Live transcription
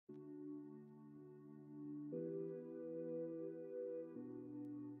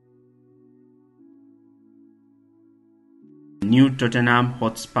new Tottenham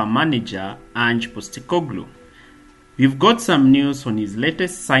Hotspur manager Ange Postecoglou. We've got some news on his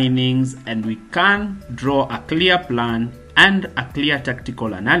latest signings, and we can draw a clear plan and a clear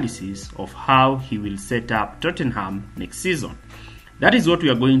tactical analysis of how he will set up Tottenham next season. That is what we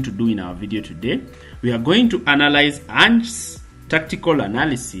are going to do in our video today. We are going to analyze Ange's tactical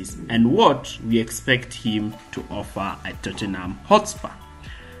analysis and what we expect him to offer at Tottenham Hotspur.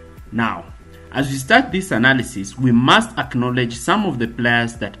 Now, as we start this analysis, we must acknowledge some of the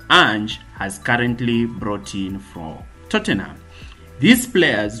players that Ange has currently brought in for Tottenham. These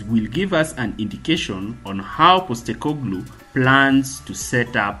players will give us an indication on how Postecoglou plans to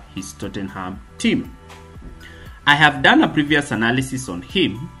set up his Tottenham team. I have done a previous analysis on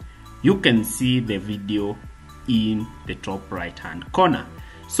him. You can see the video in the top right hand corner.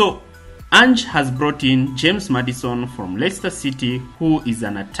 So Ange has brought in James Maddison from Leicester City, who is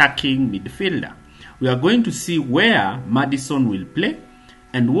an attacking midfielder. We are going to see where Maddison will play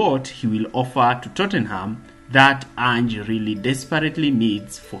and what he will offer to Tottenham that Ange really desperately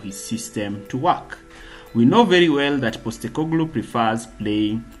needs for his system to work. We know very well that Postecoglou prefers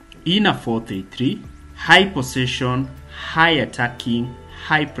playing in a 4-3-3, high possession, high attacking,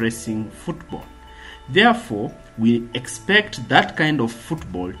 high pressing football. Therefore, we expect that kind of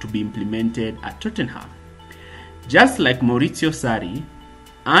football to be implemented at Tottenham. Just like Maurizio Sarri,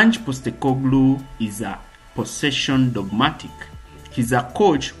 Ange Postecoglou is a possession dogmatic. He's a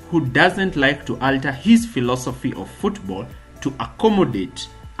coach who doesn't like to alter his philosophy of football to accommodate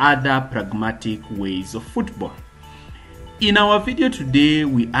other pragmatic ways of football. In our video today,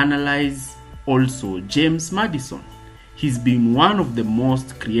 we analyze also James Maddison. He's been one of the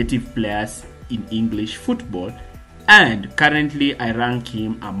most creative players in English football, and currently I rank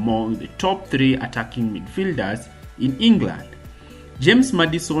him among the top 3 attacking midfielders in England. James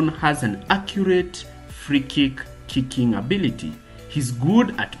Maddison has an accurate free kick kicking ability. He's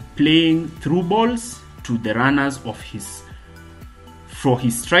good at playing through balls to the runners of for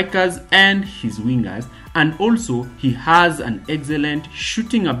his strikers and his wingers, and also he has an excellent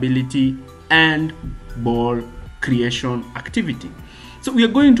shooting ability and ball creation activity. So we are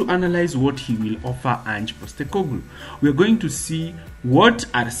going to analyze what he will offer Ange Postecoglou. We are going to see what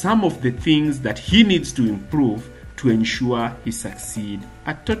are some of the things that he needs to improve to ensure he succeeds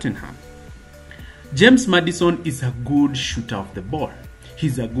at Tottenham. James Maddison is a good shooter of the ball.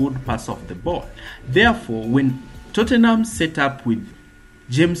 He's a good passer of the ball. Therefore, when Tottenham set up with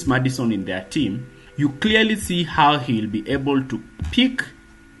James Maddison in their team, you clearly see how he will be able to pick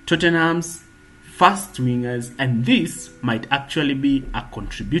Tottenham's fast wingers, and this might actually be a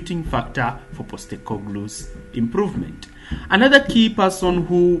contributing factor for Postecoglou's improvement. Another key person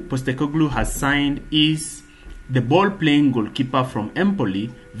who Postecoglou has signed is the ball-playing goalkeeper from Empoli,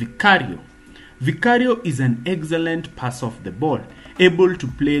 Vicario. Vicario is an excellent passer of the ball, able to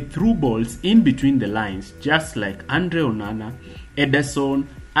play through balls in between the lines, just like Andre Onana, Ederson,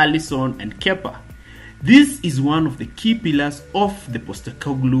 Alisson, and Kepa. This is one of the key pillars of the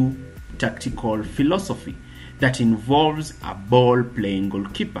Postecoglou tactical philosophy that involves a ball-playing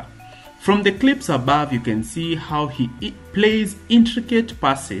goalkeeper. From the clips above, you can see how he plays intricate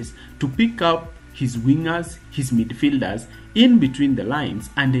passes to pick up his wingers, his midfielders in between the lines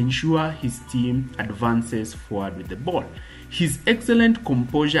and ensure his team advances forward with the ball. His excellent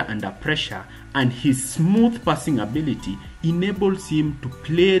composure under pressure and his smooth passing ability enables him to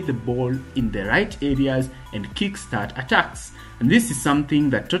play the ball in the right areas and kickstart attacks. And this is something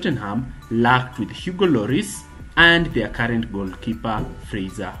that Tottenham lacked with Hugo Lloris and their current goalkeeper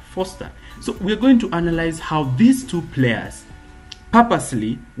Fraser Forster. So we're going to analyze how these two players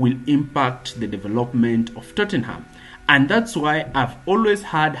purposely will impact the development of Tottenham. And that's why I've always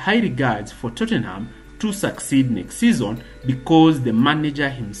had high regards for Tottenham to succeed next season, because the manager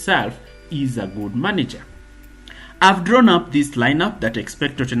himself is a good manager. I've drawn up this lineup that I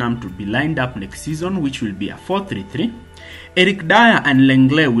expect Tottenham to be lined up next season, which will be a 4-3-3. Eric Dyer and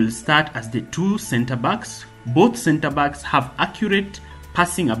Lenglet will start as the 2 centre-backs. Both centre-backs have accurate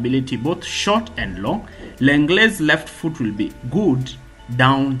passing ability, both short and long. Lenglet's left foot will be good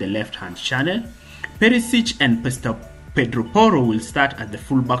down the left-hand channel. Perisic and Pedro Porro will start at the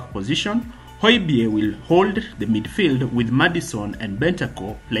full-back position. Højbjerg will hold the midfield with Maddison and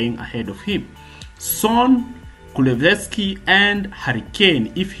Bentancur playing ahead of him. Son, Kulusevski and Harry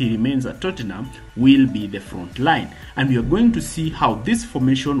Kane, if he remains at Tottenham, will be the front line. And we are going to see how this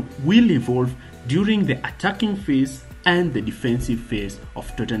formation will evolve during the attacking phase and the defensive phase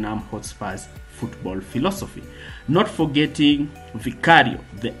of Tottenham Hotspur's football philosophy. Not forgetting Vicario,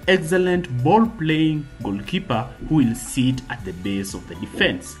 the excellent ball-playing goalkeeper who will sit at the base of the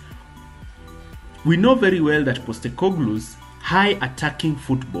defense. We know very well that Postecoglou's high attacking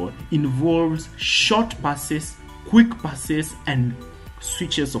football involves short passes, quick passes, and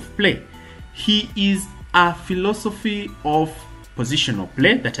switches of play. He is a philosophy of positional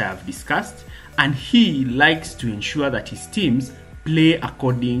play that I have discussed, and he likes to ensure that his teams play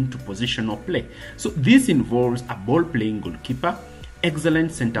according to positional play. So this involves a ball-playing goalkeeper,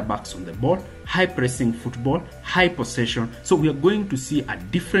 excellent centre-backs on the ball, high-pressing football, high possession. So we are going to see a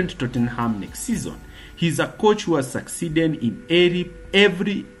different Tottenham next season. He's a coach who has succeeded in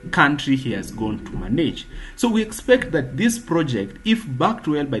every country he has gone to manage. So we expect that this project, if backed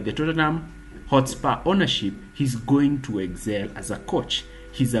well by the Tottenham Hotspur ownership, he's going to excel as a coach.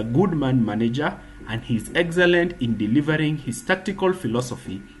 He's a good man manager, and he's excellent in delivering his tactical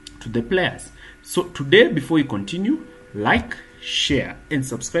philosophy to the players. So today, before we continue, like, share, and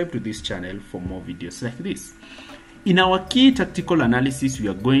subscribe to this channel for more videos like this. In our key tactical analysis, we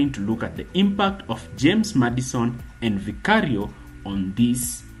are going to look at the impact of James Maddison and Vicario on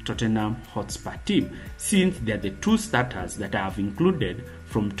this Tottenham Hotspur team, since they are the two starters that I have included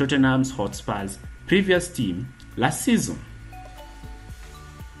from Tottenham Hotspur's previous team last season.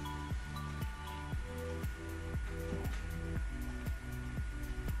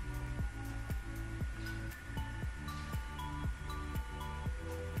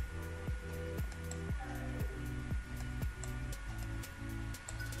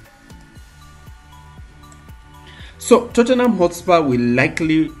 So Tottenham Hotspur will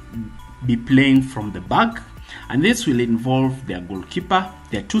likely be playing from the back, and this will involve their goalkeeper,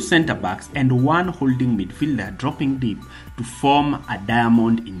 their two centre-backs, and one holding midfielder dropping deep to form a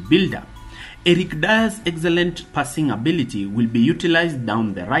diamond in build-up. Eric Dyer's excellent passing ability will be utilised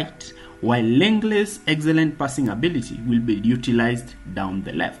down the right, while Lenglet's excellent passing ability will be utilised down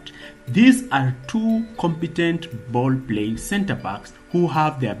the left. These are two competent ball-playing centre-backs who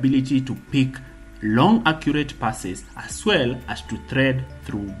have the ability to pick long accurate passes as well as to thread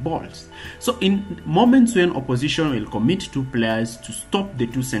through balls. So in moments when opposition will commit two players to stop the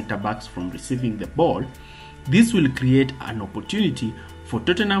two centre backs from receiving the ball, this will create an opportunity for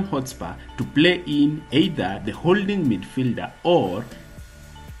Tottenham Hotspur to play in either the holding midfielder or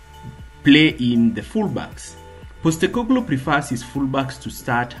play in the fullbacks. Postecoglou prefers his fullbacks to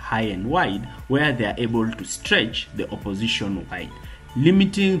start high and wide, where they are able to stretch the opposition wide,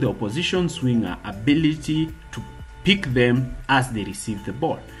 limiting the opposition's winger ability to pick them as they receive the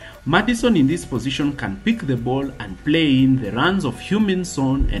ball. Maddison in this position can pick the ball and play in the runs of Heung-min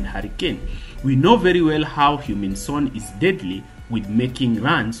Son and Harry Kane. We know very well how Heung-min Son is deadly with making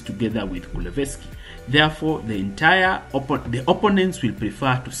runs together with Kuleveski. Therefore, the opponents will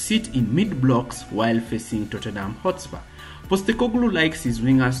prefer to sit in mid-blocks while facing Tottenham Hotspur. Postecoglou likes his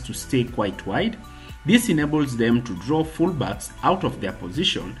wingers to stay quite wide. This enables them to draw fullbacks out of their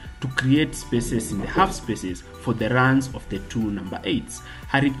position to create spaces in the half spaces for the runs of the two number 8s.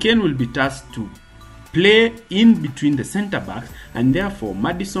 Harry Kane will be tasked to play in between the centre backs, and therefore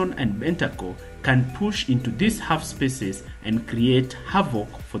Maddison and Bentancur can push into these half spaces and create havoc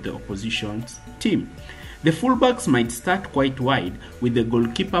for the opposition's team. The fullbacks might start quite wide, with the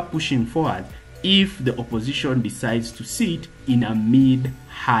goalkeeper pushing forward if the opposition decides to sit in a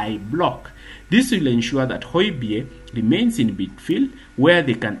mid-high block. This will ensure that Højbjerg remains in midfield, where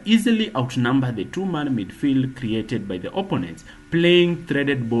they can easily outnumber the two-man midfield created by the opponents, playing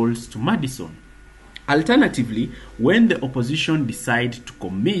threaded balls to Maddison. Alternatively, when the opposition decide to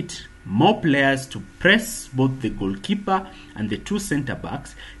commit more players to press both the goalkeeper and the two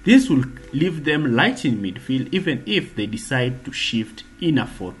centre-backs, this will leave them light in midfield even if they decide to shift in a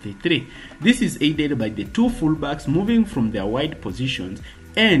 4-3-3. This is aided by the two fullbacks moving from their wide positions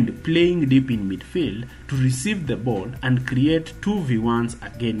and playing deep in midfield to receive the ball and create 2v1s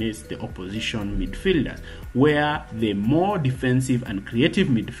against the opposition midfielders, where the more defensive and creative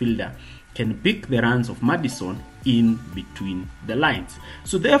midfielder can pick the runs of Maddison in between the lines.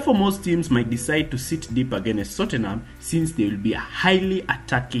 So therefore most teams might decide to sit deep against Tottenham, since they will be a highly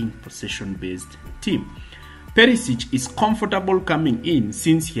attacking possession-based team. Perisic is comfortable coming in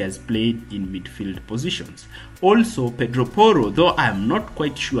since he has played in midfield positions. Also, Pedro Porro, though I am not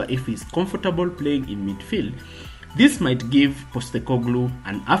quite sure if he is comfortable playing in midfield, this might give Postecoglou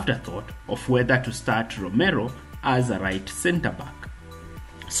an afterthought of whether to start Romero as a right centre-back.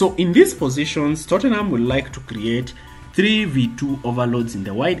 So in these positions, Tottenham will like to create 3v2 overloads in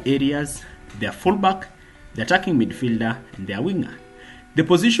the wide areas, their fullback, the attacking midfielder, and their winger. The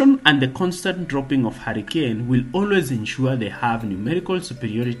position and the constant dropping of Harry Kane will always ensure they have numerical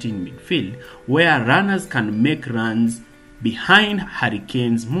superiority in midfield, where runners can make runs behind Harry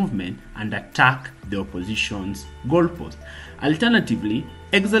Kane's movement and attack the opposition's goalpost. Alternatively,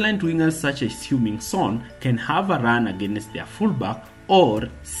 excellent wingers such as Heung-min Son can have a run against their fullback or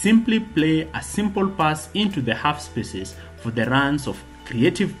simply play a simple pass into the half spaces for the runs of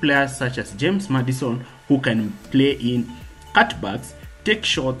creative players such as James Maddison, who can play in cutbacks, take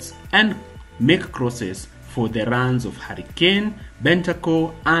shots and make crosses for the runs of Harry Kane,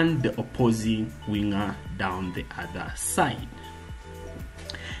 Bentancur and the opposing winger down the other side.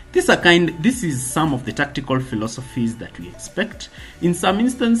 This is some of the tactical philosophies that we expect. In some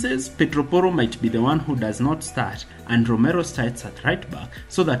instances, Pedro Porro might be the one who does not start and Romero starts at right back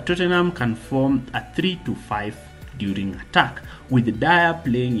so that Tottenham can form a 3-5 during attack, with Dyer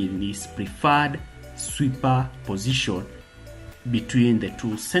playing in his preferred sweeper position between the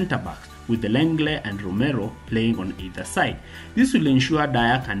two centre-backs, with Langley and Romero playing on either side. This will ensure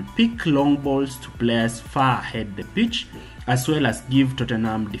Dyer can pick long balls to players far ahead the pitch, as well as give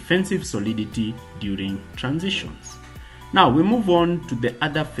Tottenham defensive solidity during transitions. Now we move on to the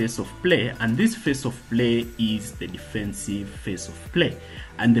other phase of play, and this phase of play is the defensive phase of play.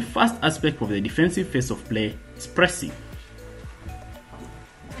 And the first aspect of the defensive phase of play is pressing.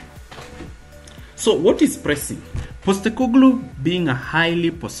 So what is pressing? Postecoglou, being a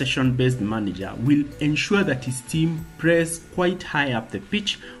highly possession-based manager, will ensure that his team press quite high up the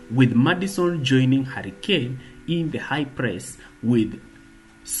pitch, with Maddison joining Harry Kane in the high press, with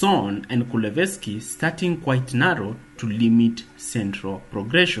Son and Kulusevski starting quite narrow to limit central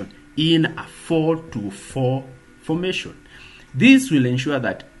progression in a 4-4 formation. This will ensure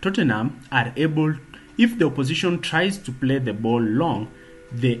that Tottenham are able, if the opposition tries to play the ball long,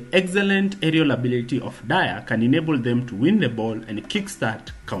 the excellent aerial ability of Dyer can enable them to win the ball and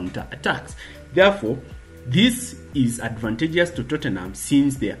kickstart counter-attacks. Therefore, this is advantageous to Tottenham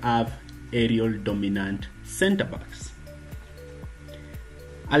since they have aerial dominant centre-backs.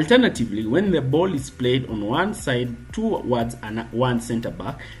 Alternatively, when the ball is played on one side towards one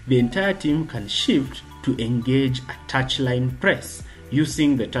centre-back, the entire team can shift to engage a touchline press,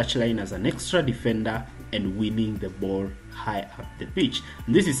 using the touchline as an extra defender and winning the ball high up the pitch.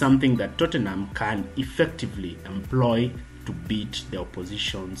 And this is something that Tottenham can effectively employ to beat the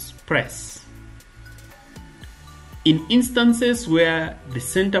opposition's press. In instances where the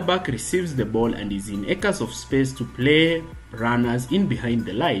centre-back receives the ball and is in acres of space to play runners in behind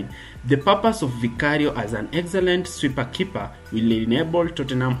the line, the purpose of Vicario as an excellent sweeper keeper will enable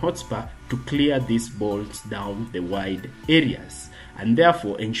Tottenham Hotspur to clear these balls down the wide areas, and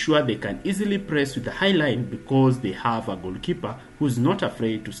therefore ensure they can easily press with the high line because they have a goalkeeper who is not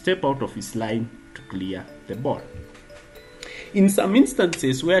afraid to step out of his line to clear the ball. In some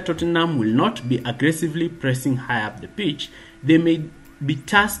instances where Tottenham will not be aggressively pressing high up the pitch, they may be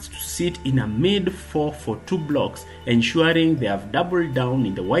tasked to sit in a mid 4-4-2 blocks, ensuring they have doubled down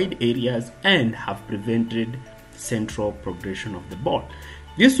in the wide areas and have prevented central progression of the ball.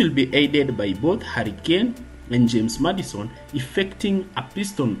 This will be aided by both Harry Kane and James Maddison effecting a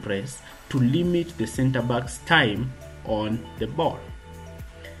piston press to limit the centre-back's time on the ball.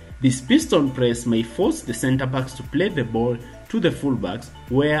 This piston press may force the centre-backs to play the ball to the fullbacks,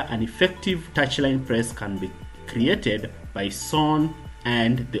 where an effective touchline press can be created by Son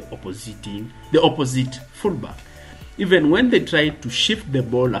and the opposite fullback. Even when they try to shift the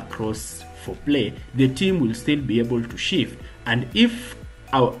ball across for play, the team will still be able to shift, and if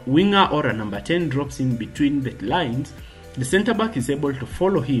a winger or a number 10 drops in between the lines, the centre-back is able to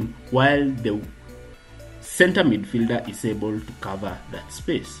follow him while the centre midfielder is able to cover that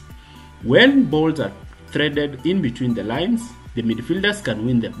space. When balls are threaded in between the lines, the midfielders can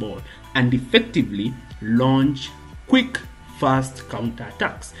win the ball and effectively launch quick, fast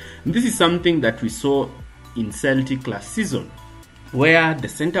counter-attacks. This is something that we saw in Celtic last season, where the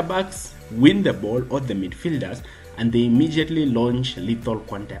centre-backs win the ball or the midfielders and they immediately launch lethal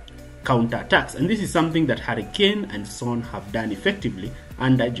counter-attacks. And this is something that Harry Kane and Son have done effectively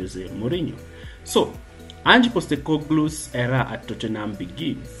under Jose Mourinho. So, Ange Postecoglou's era at Tottenham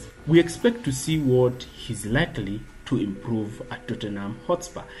begins. We expect to see what he's likely to improve at Tottenham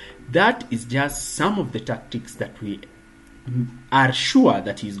Hotspur. That is just some of the tactics that we are sure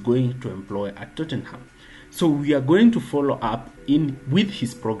that he's going to employ at Tottenham. So we are going to follow up with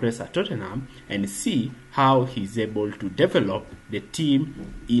his progress at Tottenham and see how he's able to develop the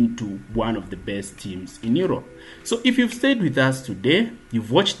team into one of the best teams in Europe. So if you've stayed with us today,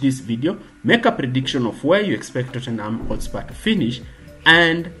 you've watched this video, make a prediction of where you expect Tottenham Hotspur to finish,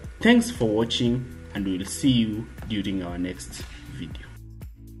 and thanks for watching, and we'll see you during our next video.